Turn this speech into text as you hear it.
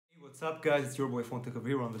What's up guys, it's your boy Phone Tech over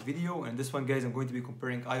here on the video, and this one guys I'm going to be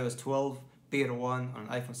comparing iOS 12 Beta 1 on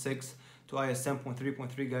iPhone 6 to iOS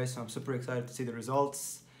 10.3.3 guys, so I'm super excited to see the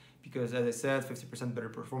results because as I said 50% better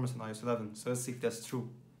performance on iOS 11, so let's see if that's true.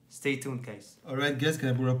 Stay tuned guys. Alright guys, can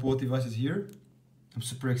I put up both devices here? I'm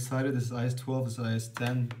super excited. This is iOS 12, this is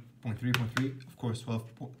iOS 10.3.3, of course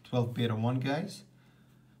 12 Beta 1 guys.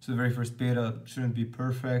 So the very first beta shouldn't be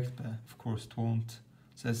perfect, but of course it won't.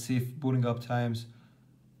 So let's see if booting up times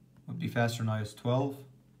would be faster on iOS 12.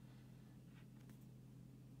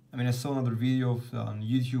 I mean, I saw another video on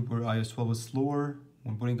YouTube where iOS 12 was slower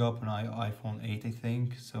when booting up on iPhone 8, I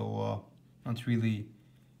think. So not really.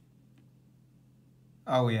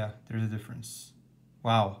 Oh yeah, there's a difference.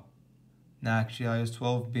 Wow. Now actually iOS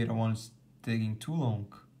 12 Beta 1 is taking too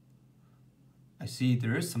long. I see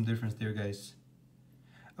there is some difference there, guys.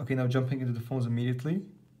 Okay, now jumping into the phones immediately.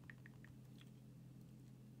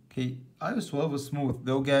 Okay, iOS 12 was smooth.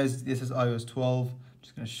 Though guys, this is iOS 12.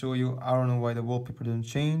 Just gonna show you. I don't know why the wallpaper didn't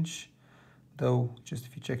change. Though, just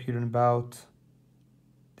if you check here and about,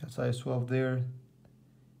 that's iOS 12 there.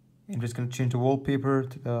 I'm just gonna change the wallpaper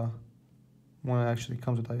to the one that actually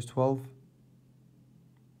comes with iOS 12.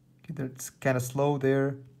 Okay, that's kind of slow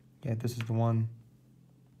there. Yeah, this is the one.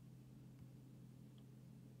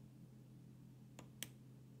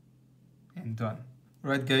 And done.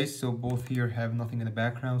 Right guys, so both here have nothing in the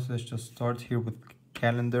background, so let's just start here with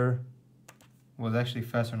calendar. It was actually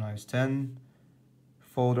faster on iOS 10.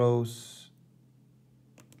 Photos,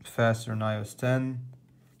 faster on iOS 10.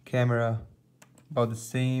 Camera, about the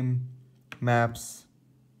same. Maps,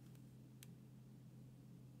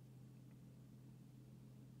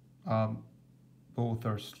 both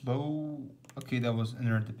are slow. Okay, that was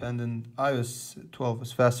internet dependent. iOS 12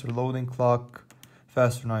 was faster. Loading clock,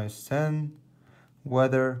 faster on iOS 10.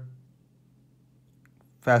 Weather,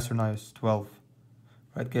 faster on iOS 12.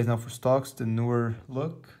 Right guys, now for stocks, the newer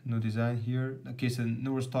look, new design here. Okay, so the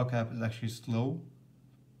newer stock app is actually slow.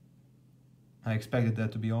 I expected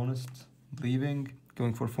that, to be honest. Leaving,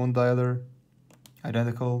 going for phone dialer,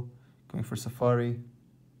 identical, going for Safari.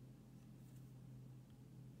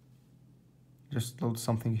 Just load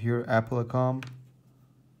something here, Apple.com.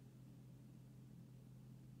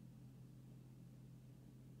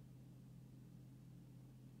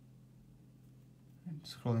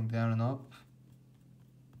 Scrolling down and up.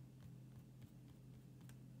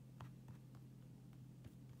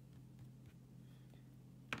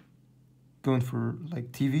 Going for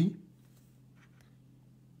like TV.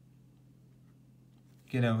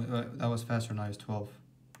 Okay, that was faster on iOS 12.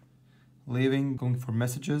 Leaving, going for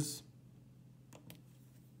messages.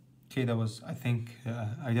 Okay, that was, I think,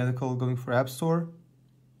 identical. Going for App Store.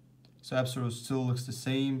 So App Store still looks the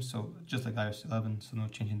same, so just like iOS 11, so no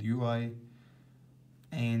change in the UI.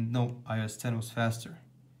 And no, iOS 10 was faster.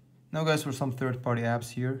 Now guys, for some third-party apps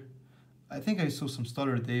here, I think I saw some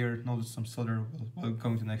stutter there, noticed some stutter while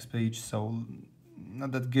going to the next page, so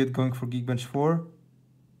not that good. Going for Geekbench 4.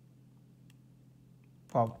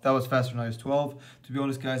 Wow, that was faster than iOS 12. To be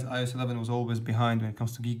honest guys, iOS 11 was always behind when it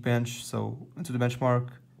comes to Geekbench, so into the benchmark.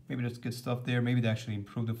 Maybe that's good stuff there, maybe they actually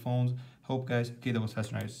improved the phones. Hope guys. Okay, that was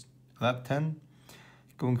faster than iOS 10.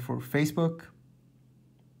 Going for Facebook.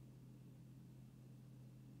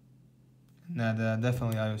 Nah,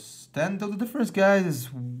 definitely iOS 10. Though the difference, guys, is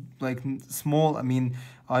like small. I mean,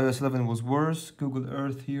 iOS 11 was worse. Google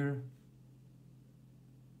Earth here.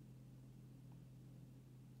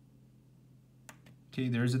 Okay,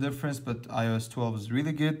 there is a difference, but iOS 12 is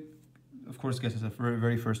really good. Of course, guys, it's a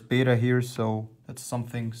very first beta here, so that's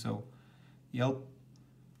something. So, yep.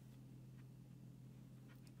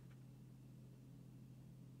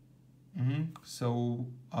 So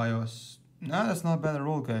iOS. No, that's not bad at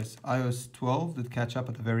all, guys. iOS 12 did catch up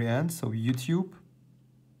at the very end, so YouTube.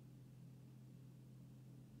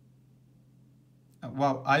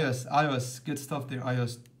 Wow, iOS, good stuff there.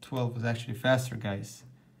 iOS 12 was actually faster, guys.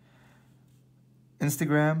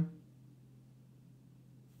 Instagram.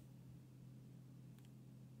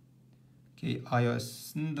 Okay,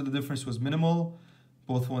 iOS, the difference was minimal.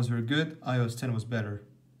 Both ones were good. iOS 10 was better.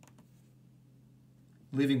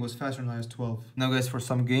 Leaving was faster than iOS 12. Now guys, for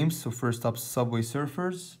some games, so first up, Subway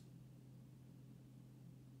Surfers.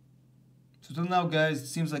 So till now guys, it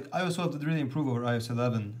seems like iOS 12 did really improve over iOS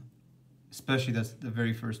 11. Especially that's the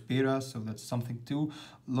very first beta, so that's something too.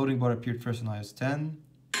 Loading bar appeared first on iOS 10.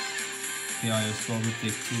 The iOS 12 would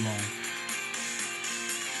take too long.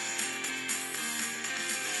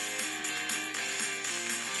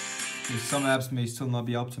 Okay, some apps may still not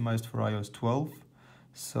be optimized for iOS 12,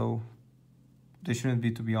 so they shouldn't be,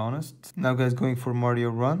 to be honest. Now guys, going for Mario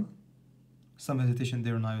Run. Some hesitation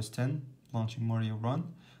there on iOS 10, launching Mario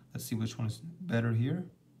Run. Let's see which one is better here.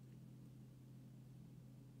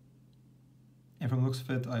 And from the looks of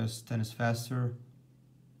it, iOS 10 is faster.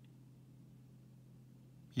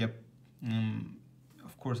 Yep.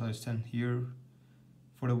 Of course, iOS 10 here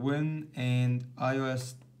for the win, and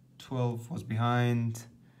iOS 12 was behind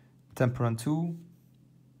Temper Run 2.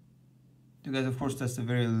 You guys, of course, that's the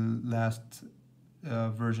very last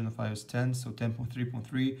version of iOS 10, so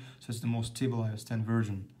 10.3.3, so it's the most stable iOS 10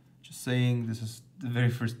 version. Just saying, this is the very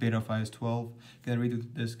first beta of iOS 12. Gonna redo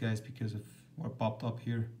this, guys, because of what popped up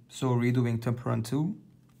here. So redoing Temper Run 2.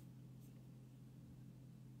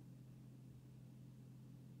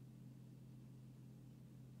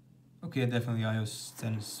 Okay, definitely iOS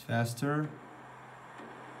 10 is faster.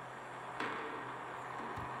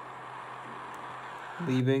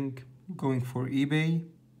 Leaving, going for eBay.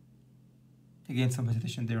 Again, some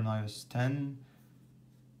hesitation there on iOS 10.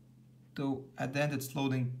 Though at the end it's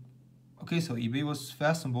loading. Okay, so eBay was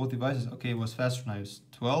fast on both devices. Okay, it was faster on iOS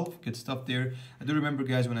 12. Good stuff there. I do remember,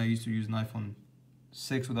 guys, when I used to use an iPhone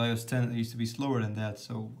 6 with iOS 10, it used to be slower than that.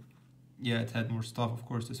 So yeah, it had more stuff. Of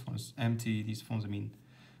course, this one is empty. These phones, I mean,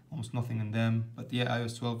 almost nothing in them. But yeah,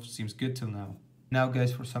 iOS 12 seems good till now. Now,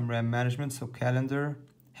 guys, for some RAM management. So calendar.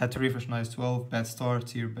 Had to refresh on iOS 12. Bad start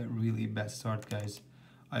here, but really bad start, guys.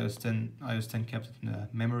 iOS 10 kept it in the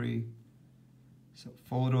memory. So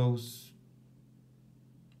photos.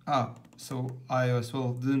 So iOS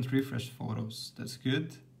 12 didn't refresh photos. That's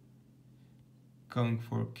good. Going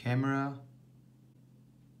for camera.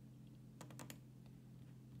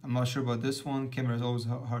 I'm not sure about this one. Camera is always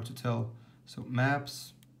hard to tell. So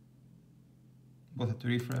maps. Both have to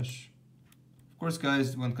refresh. Of course,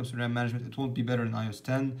 guys, when it comes to RAM management, it won't be better than iOS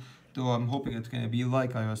 10, though I'm hoping it's going to be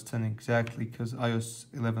like iOS 10 exactly, because iOS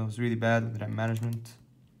 11 was really bad with RAM management.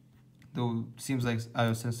 Though it seems like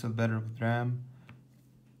iOS 10 is still better with RAM.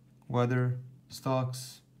 Weather,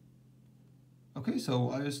 stocks. Okay, so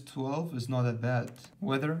iOS 12 is not that bad.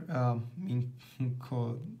 Weather,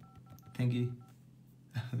 called thingy,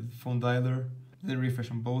 phone dialer. Didn't refresh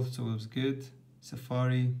on both, so it was good.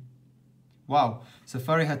 Safari. Wow,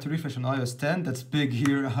 Safari had to refresh on iOS 10. That's big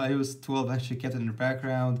here. iOS 12 actually kept it in the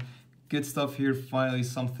background. Good stuff here. Finally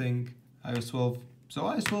something. iOS 12. So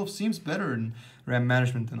iOS 12 seems better in RAM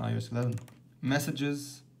management than iOS 11.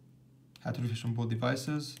 Messages. Had to refresh on both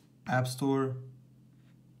devices. App Store.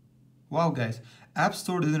 Wow, guys. App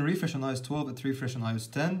Store didn't refresh on iOS 12. It refreshed on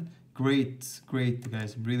iOS 10. Great, great,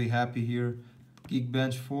 guys. I'm really happy here.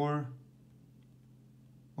 Geekbench 4.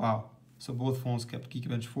 Wow. So both phones kept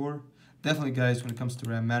Geekbench 4. Definitely, guys, when it comes to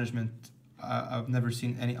RAM management, I've never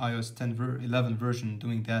seen any iOS 11 version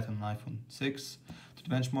doing that on an iPhone 6 to the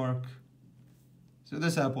benchmark. So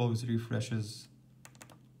this app always refreshes,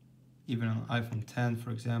 even on iPhone 10,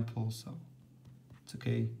 for example, so it's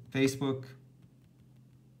okay. Facebook.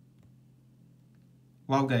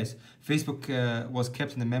 Wow, guys, Facebook was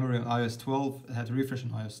kept in the memory on iOS 12. It had to refresh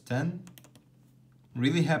on iOS 10.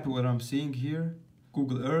 Really happy with what I'm seeing here.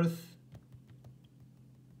 Google Earth.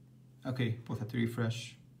 Okay, both have to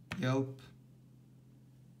refresh. Yelp.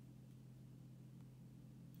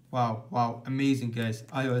 Wow, amazing, guys.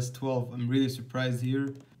 iOS 12, I'm really surprised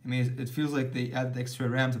here. I mean, it feels like they added extra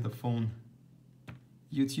RAM to the phone.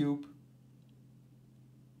 YouTube.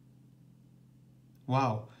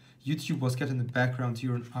 Wow, YouTube was kept in the background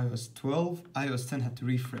here on iOS 12. iOS 10 had to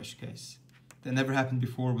refresh, guys. That never happened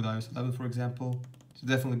before with iOS 11, for example. So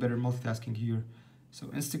definitely better multitasking here. So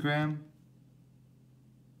Instagram.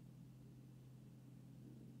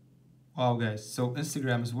 Wow, guys, so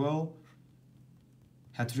Instagram as well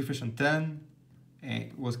had to refresh on 10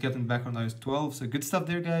 and was kept in the background on iOS 12. So good stuff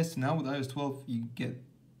there, guys. So now with iOS 12, you get,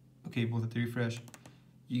 okay, both at the refresh,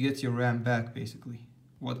 you get your RAM back basically.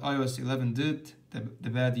 What iOS 11 did, the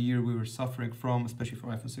bad year we were suffering from, especially for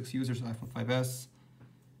iPhone 6 users, iPhone 5S,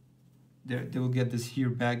 they will get this here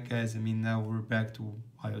back, guys. I mean, now we're back to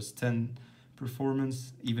iOS 10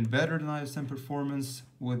 performance, even better than iOS 10 performance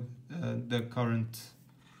with the current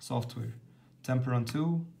software. Temper Run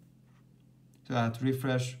 2, so I had to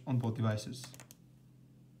refresh on both devices.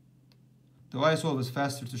 The iOS 12 is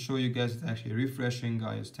faster to show you guys it's actually refreshing.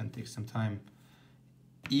 iOS 10 takes some time.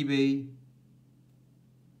 eBay,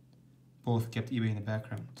 both kept eBay in the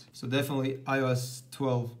background. So definitely iOS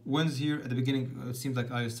 12 wins here. At the beginning, it seemed like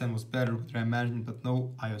iOS 10 was better with RAM management, but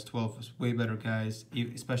no, iOS 12 was way better, guys,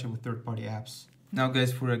 especially with third-party apps. Now,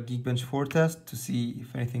 guys, for a Geekbench 4 test to see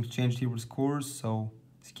if anything's changed here with scores. So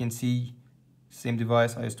as you can see, same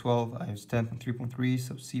device, iOS 12, iOS 10.3.3,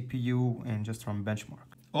 so CPU, and just from benchmark.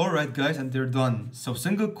 Alright, guys, and they're done. So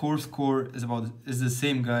single core score is the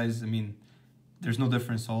same, guys. I mean, there's no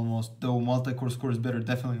difference almost, though multi-core score is better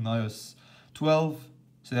definitely in iOS 12.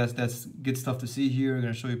 So that's good stuff to see here. I'm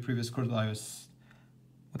gonna show you previous scores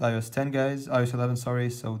with iOS 10, guys. iOS 11, sorry.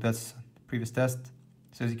 So that's the previous test.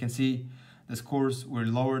 So as you can see, the scores were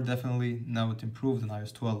lower, definitely. Now it improved on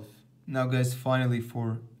iOS 12. Now, guys, finally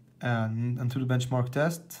for until the benchmark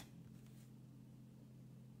test.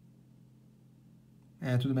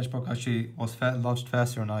 And to the benchmark actually was launched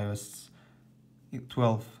faster on iOS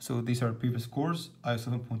 12. So these are previous scores, iOS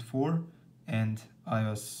 7.4 and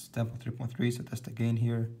iOS 10.3.3. So test again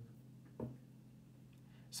here.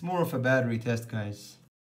 It's more of a battery test, guys.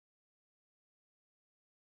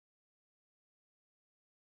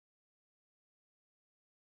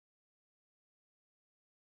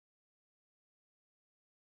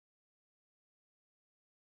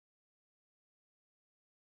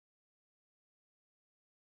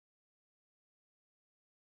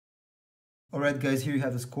 Alright, guys, here you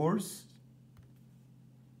have the scores.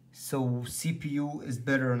 So CPU is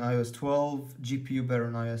better on iOS 12, GPU better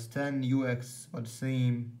on iOS 10, UX about the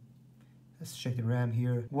same. Let's check the RAM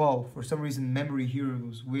here. Wow, for some reason memory here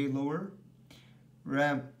was way lower.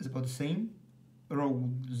 RAM is about the same.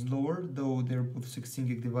 ROM is lower, though they're both 16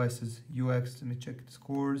 gig devices. UX, let me check the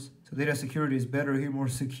scores. So data security is better here, more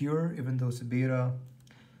secure, even though it's a beta.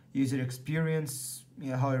 User experience,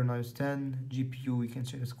 yeah, higher on iOS 10. GPU, we can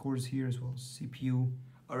check the scores here as well as CPU.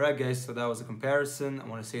 Alright, guys, so that was a comparison. I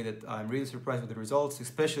want to say that I'm really surprised with the results,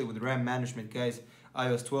 especially with RAM management, guys.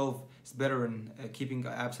 iOS 12 is better in keeping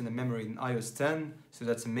apps in the memory than iOS 10, so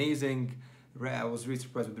that's amazing. I was really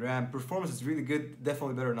surprised with the RAM. Performance is really good,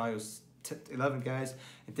 definitely better than iOS 11, guys.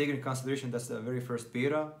 And taking into consideration that's the very first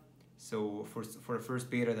beta, so for the first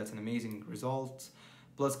beta, that's an amazing result.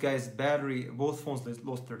 Plus, guys, battery, both phones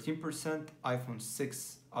lost 13%. iPhone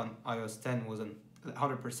 6 on iOS 10 was on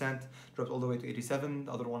 100%, dropped all the way to 87.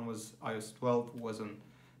 The other one was iOS 12 was on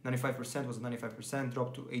 95%,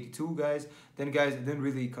 dropped to 82, guys. Then, guys, it didn't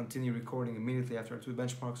really continue recording immediately after two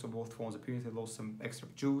benchmarks, so both phones apparently lost some extra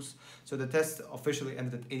juice. So the test officially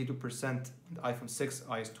ended at 82% on the iPhone 6,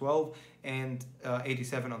 iOS 12, and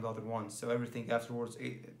 87 on the other one. So everything afterwards,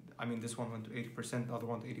 this one went to 80%, the other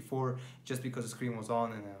one to 84, just because the screen was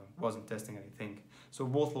on and wasn't testing anything. So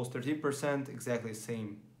both lost 13%, exactly the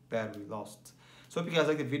same battery lost. So hope you guys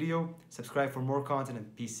liked the video, subscribe for more content,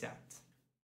 and peace out.